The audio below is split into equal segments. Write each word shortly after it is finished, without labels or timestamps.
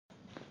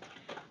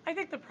I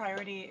think the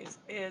priority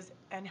is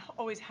and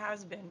always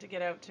has been to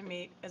get out to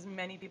meet as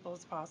many people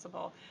as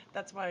possible.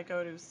 That's why I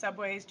go to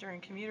subways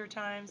during commuter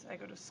times. I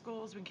go to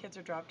schools when kids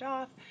are dropped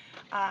off.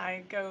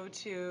 I go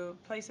to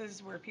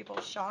places where people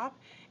shop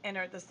and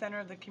are at the center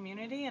of the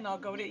community, and I'll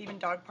go to even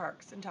dog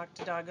parks and talk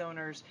to dog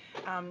owners.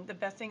 The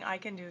best thing I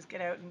can do is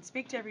get out and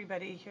speak to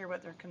everybody, hear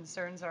what their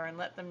concerns are, and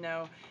let them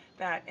know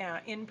that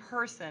in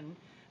person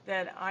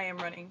that I am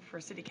running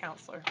for city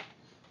councilor.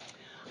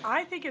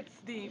 I think it's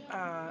the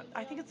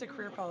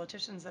career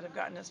politicians that have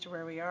gotten us to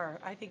where we are.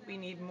 I think we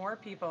need more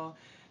people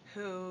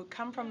who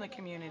come from the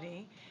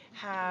community,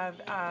 have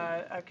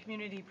a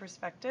community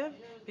perspective,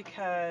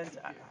 because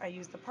I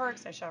use the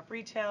parks, I shop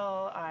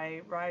retail,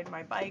 I ride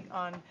my bike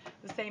on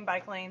the same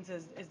bike lanes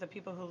as the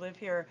people who live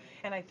here,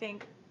 and I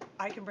think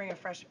I can bring a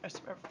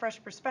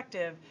fresh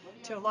perspective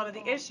to a lot of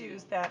the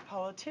issues that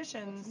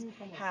politicians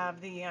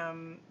have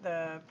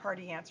the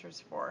party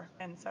answers for,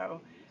 and so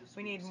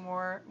we need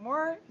more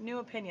new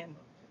opinion.